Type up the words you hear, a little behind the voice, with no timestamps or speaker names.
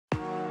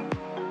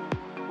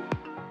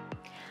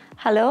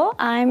Hello,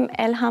 I'm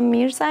Elham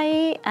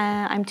Mirzaei.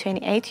 I'm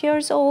 28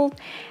 years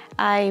old.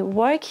 I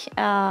work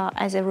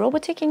as a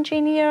robotic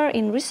engineer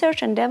in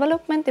research and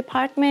development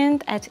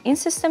department at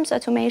InSystems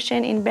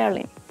Automation in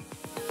Berlin.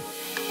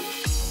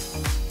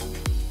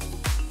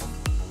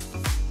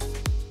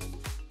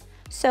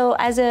 So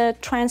as a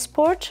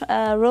transport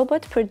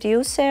robot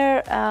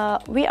producer,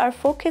 we are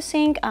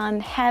focusing on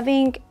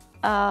having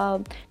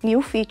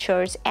new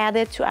features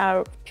added to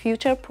our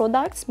future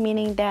products,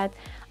 meaning that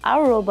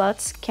our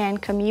robots can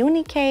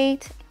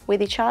communicate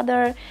with each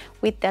other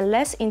with the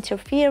less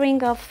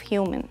interfering of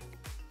human.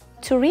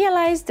 To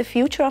realize the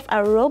future of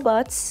our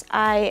robots,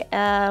 I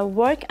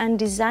work on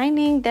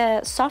designing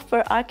the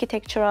software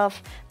architecture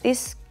of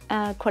these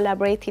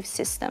collaborative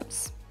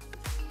systems.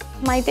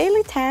 My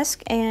daily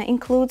task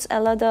includes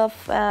a lot of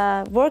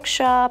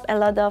workshop, a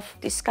lot of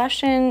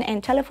discussion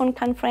and telephone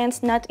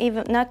conference, not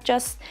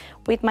just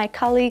with my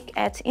colleague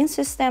at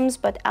InSystems,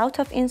 but out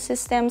of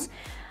InSystems,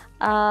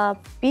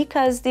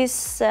 because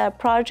this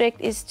project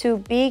is too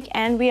big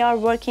and we are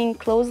working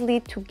closely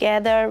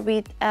together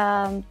with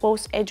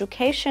both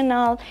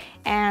educational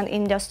and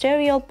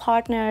industrial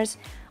partners,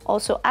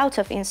 also out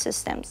of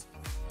InSystems.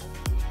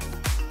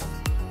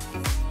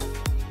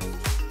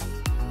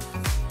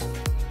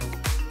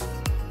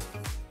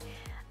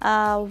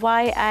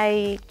 Why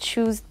I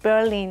choose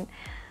Berlin?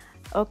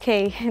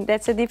 Okay,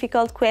 that's a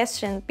difficult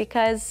question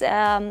because,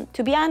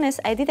 to be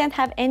honest, I didn't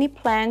have any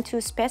plan to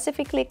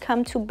specifically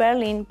come to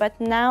Berlin, but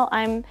now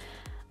I'm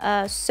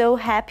so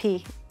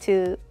happy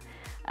to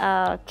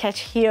catch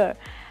here.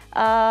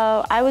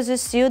 I was a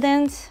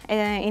student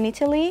in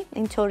Italy,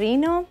 in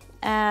Torino,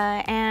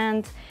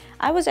 and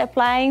I was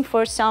applying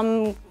for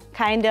some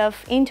kind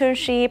of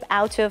internship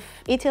out of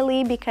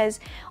Italy because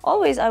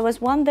always I was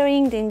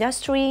wondering the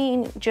industry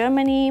in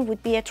Germany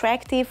would be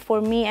attractive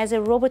for me as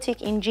a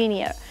robotic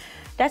engineer.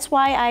 That's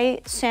why I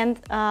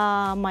sent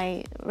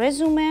my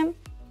resume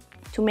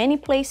to many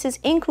places,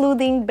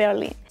 including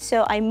Berlin.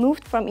 So I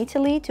moved from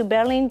Italy to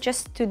Berlin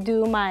just to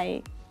do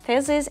my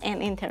thesis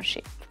and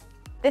internship.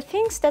 The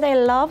things that I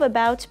love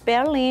about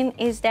Berlin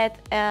is that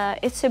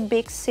it's a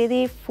big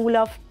city full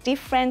of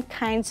different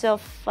kinds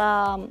of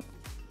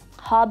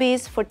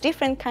hobbies for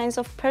different kinds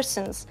of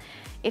persons.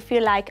 If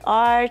you like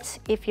art,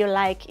 if you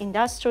like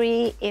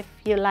industry, if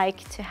you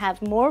like to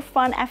have more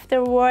fun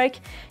after work,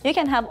 you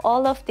can have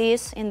all of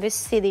this in this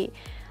city.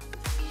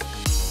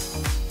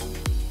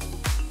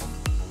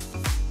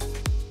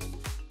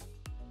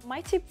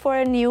 My tip for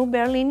a new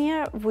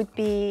Berliner would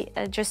be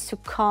just to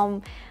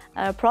come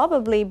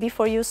probably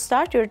before you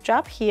start your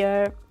job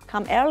here.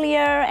 Come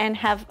earlier and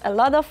have a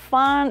lot of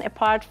fun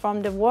apart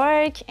from the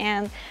work.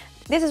 And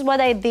this is what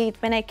I did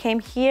when I came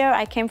here.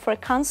 I came for a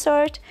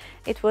concert.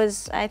 It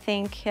was, I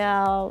think,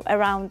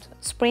 around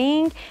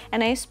spring,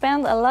 and I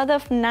spent a lot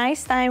of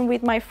nice time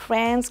with my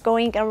friends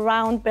going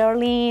around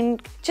Berlin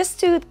just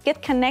to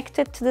get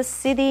connected to the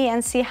city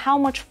and see how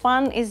much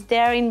fun is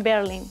there in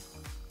Berlin.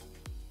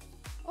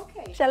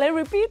 Okay. Shall I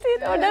repeat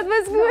it? Or that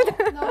was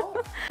good?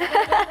 No.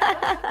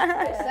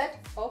 I said,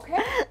 okay.